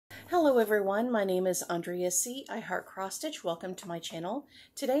Hello everyone, my name is Andrea C. I Heart Cross Stitch. Welcome to my channel.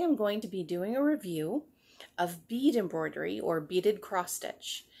 Today I'm going to be doing a review of bead embroidery or beaded cross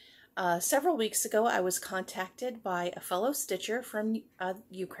stitch. Several weeks ago I was contacted by a fellow stitcher from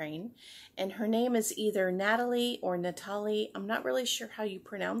Ukraine, and her name is either Natalie or Natalie. I'm not really sure how you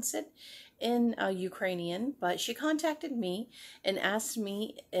pronounce it in Ukrainian, but she contacted me and asked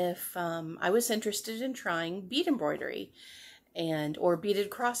me if I was interested in trying bead embroidery or beaded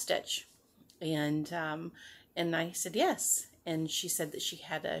cross stitch, and I said yes. And she said that she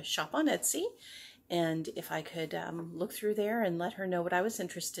had a shop on Etsy, and if I could look through there and let her know what I was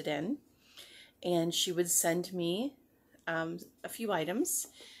interested in, and she would send me a few items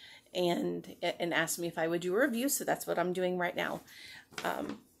and ask me if I would do a review. So that's what I'm doing right now.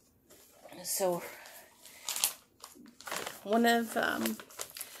 So one of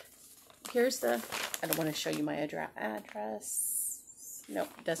here's the, I don't want to show you my address. Nope,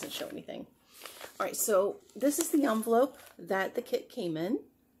 it doesn't show anything. All right, so this is the envelope that the kit came in.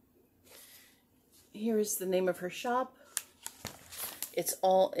 Here's the name of her shop. It's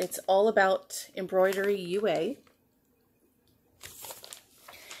all about embroidery UA.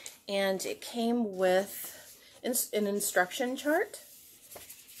 And it came with an instruction chart.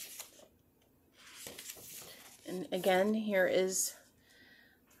 And again, here is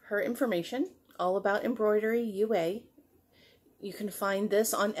her information, all about embroidery UA. You can find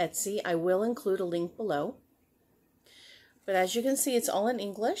this on Etsy. I will include a link below. But as you can see, it's all in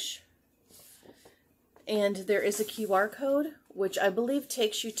English. And there is a QR code, which I believe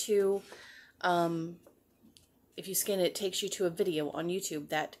takes you to, if you scan it, it takes you to a video on YouTube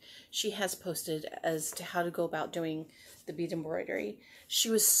that she has posted as to how to go about doing the bead embroidery. She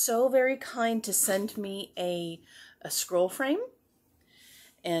was so very kind to send me a scroll frame,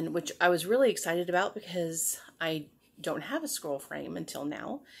 and which I was really excited about because I don't have a scroll frame until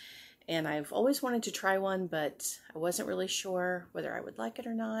now, and I've always wanted to try one, but I wasn't really sure whether I would like it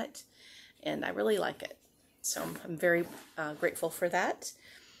or not, and I really like it, so I'm very grateful for that.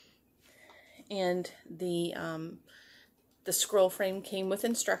 And the scroll frame came with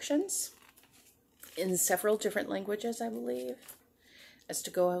instructions in several different languages, I believe, as to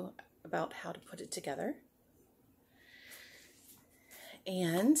go about how to put it together.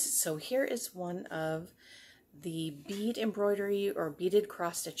 And so here is one of the bead embroidery or beaded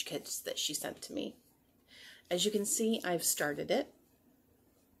cross stitch kits that she sent to me. As you can see, I've started it.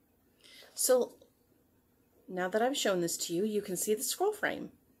 So now that I've shown this to you, you can see the scroll frame.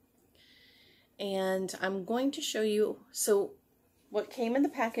 And I'm going to show you, so what came in the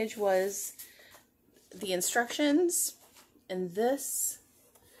package was the instructions and this.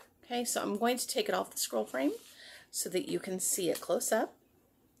 Okay, so I'm going to take it off the scroll frame so that you can see it close up.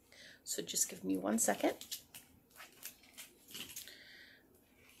 So just give me 1 second.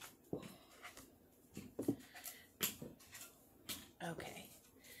 Okay,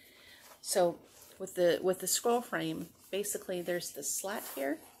 so with the scroll frame, basically there's this slat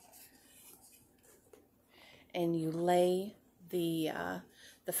here, and you lay the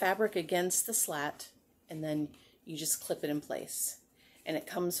fabric against the slat, and then you just clip it in place. And it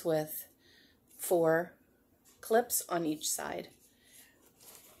comes with 4 clips on each side.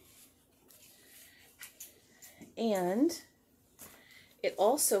 And it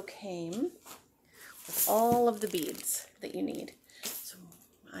also came with all of the beads that you need. So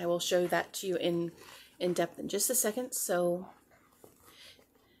I will show that to you in depth in just a second. So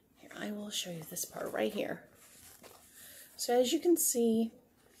here, I will show you this part right here. So as you can see,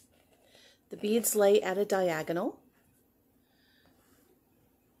 the beads lay at a diagonal.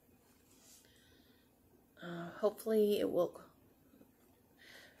 Hopefully it will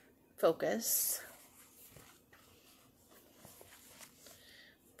focus.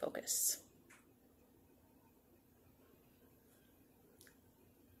 Focus.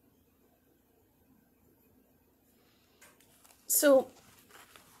 So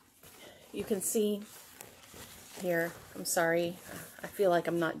you can see here, I'm sorry, I feel like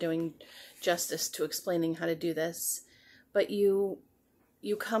I'm not doing justice to explaining how to do this, but it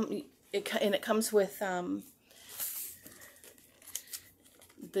comes with a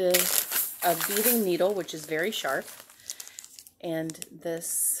beading needle, which is very sharp, and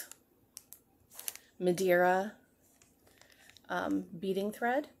this Madeira beading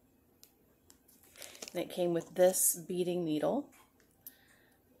thread, and it came with this beading needle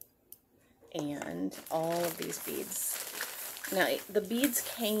and all of these beads. Now the beads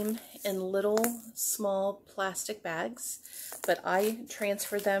came in little small plastic bags, but I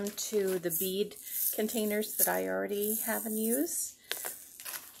transferred them to the bead containers that I already have in use.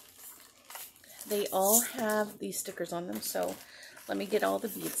 They all have these stickers on them, so let me get all the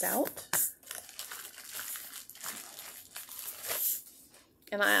beads out.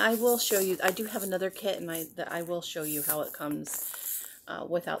 And I will show you, I do have another kit, and I will show you how it comes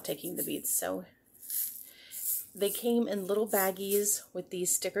without taking the beads. So they came in little baggies with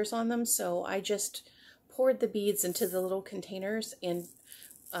these stickers on them, so I just poured the beads into the little containers and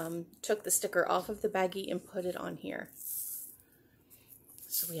took the sticker off of the baggie and put it on here.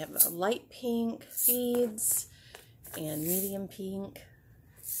 So we have a light pink beads and medium pink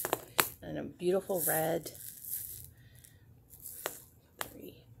and a beautiful red.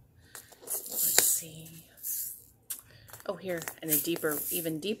 Let's see. Oh, here, and a deeper,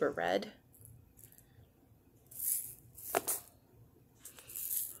 even deeper red.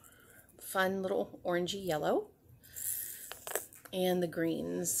 Fun little orangey yellow. And the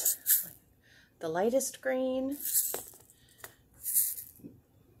greens. The lightest green.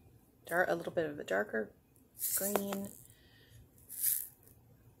 A little bit of a darker green.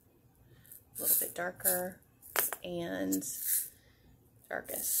 A little bit darker. And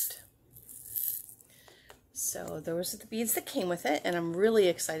darkest. So those are the beads that came with it, and I'm really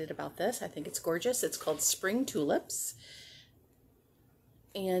excited about this. I think it's gorgeous. It's called Spring Tulips.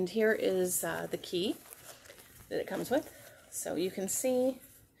 And here is the key that it comes with. So you can see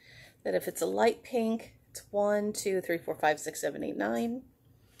that if it's a light pink, it's 1, 2, 3, 4, 5, 6, 7, 8, 9.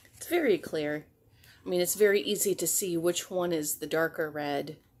 It's very clear. I mean, it's very easy to see which one is the darker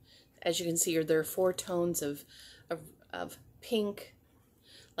red. As you can see, there are 4 tones of pink,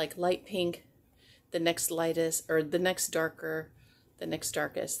 like light pink, the next lightest, or the next darker, the next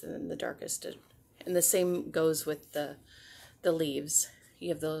darkest, and then the darkest. And the same goes with the leaves. You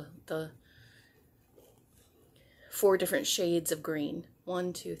have the 4 different shades of green.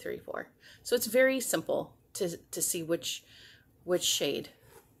 1, 2, 3, 4. So it's very simple to see which shade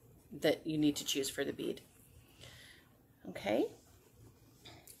that you need to choose for the bead. Okay,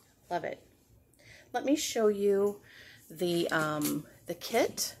 love it. Let me show you the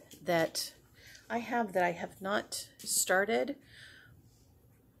kit that I have not started.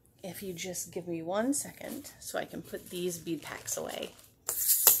 If you just give me 1 second so I can put these bead packs away.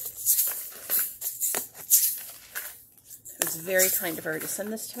 It was very kind of her to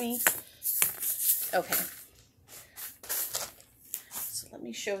send this to me. Okay. So let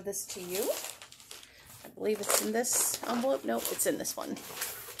me show this to you. I believe it's in this envelope. Nope, it's in this one.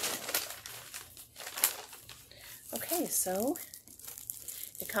 Okay, so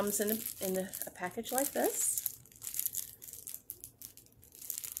it comes in a package like this.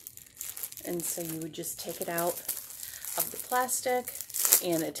 And so you would just take it out of the plastic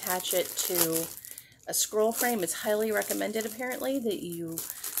and attach it to a scroll frame. It's highly recommended, apparently, that you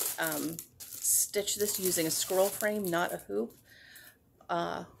stitch this using a scroll frame, not a hoop,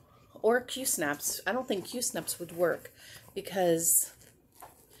 or Q-snaps. I don't think Q-snaps would work, because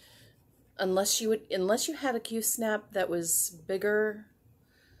unless you had a Q-snap that was bigger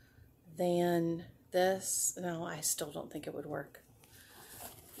than this, no, I still don't think it would work,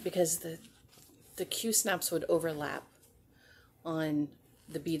 because the Q-snaps would overlap on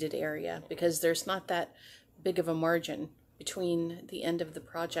the beaded area, because there's not that big of a margin between the end of the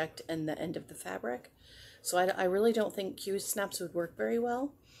project and the end of the fabric. So I really don't think Q-snaps would work very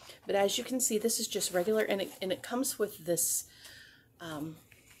well. But as you can see, this is just regular, and it comes with this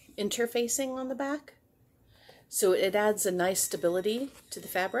interfacing on the back. So it adds a nice stability to the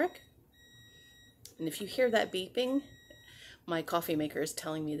fabric. And if you hear that beeping, my coffee maker is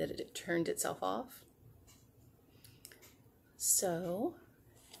telling me that it turned itself off. So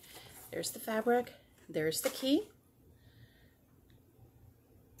there's the fabric, there's the key.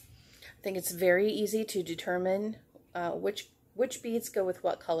 I think it's very easy to determine which beads go with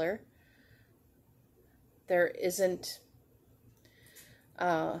what color. There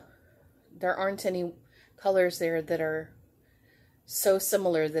aren't any colors there that are so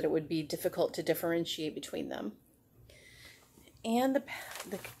similar that it would be difficult to differentiate between them. And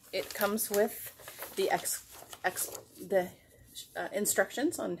it comes with the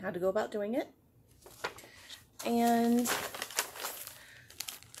instructions on how to go about doing it. And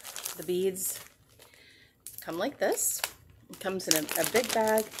the beads come like this. It comes in a big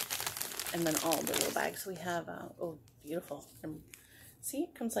bag, and then all the little bags. We have, oh, beautiful. And see,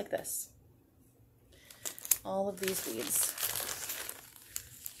 it comes like this. All of these beads.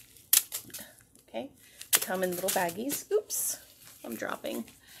 Okay, they come in little baggies. Oops, I'm dropping.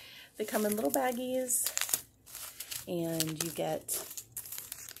 They come in little baggies, and you get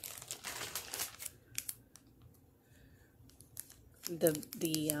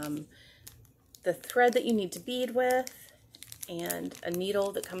the thread that you need to bead with, and a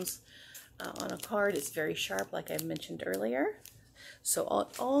needle that comes on a card. It's very sharp, like I mentioned earlier. So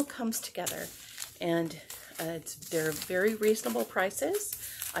it all comes together, and they're very reasonable prices.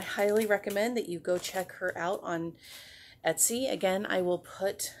 I highly recommend that you go check her out on Etsy. Again, I will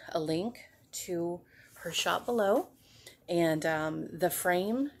put a link to her shop below, and the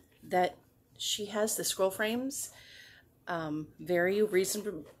frame that she has, the scroll frames, very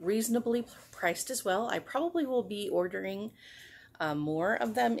reasonably priced as well. I probably will be ordering more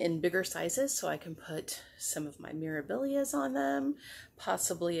of them in bigger sizes so I can put some of my mirabilias on them,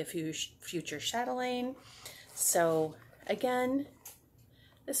 possibly a few future chatelaine. So again,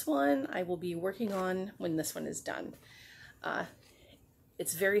 this one I will be working on when this one is done.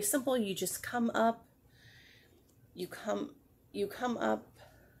 It's very simple. You just come up, you come up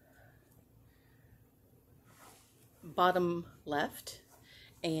bottom left,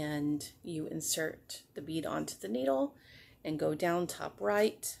 and you insert the bead onto the needle and go down top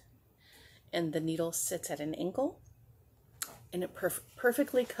right, and the needle sits at an angle, and it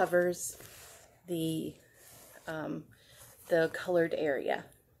perfectly covers the colored area.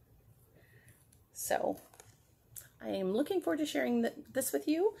 So I am looking forward to sharing this with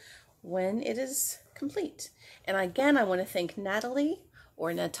you when it is complete. And again, I want to thank Natalie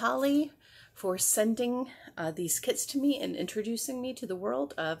or Natalie for sending these kits to me and introducing me to the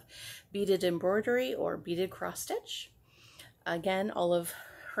world of beaded embroidery or beaded cross stitch. Again, all of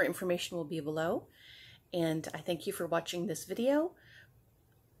her information will be below. And I thank you for watching this video,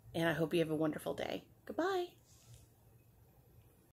 and I hope you have a wonderful day. Goodbye.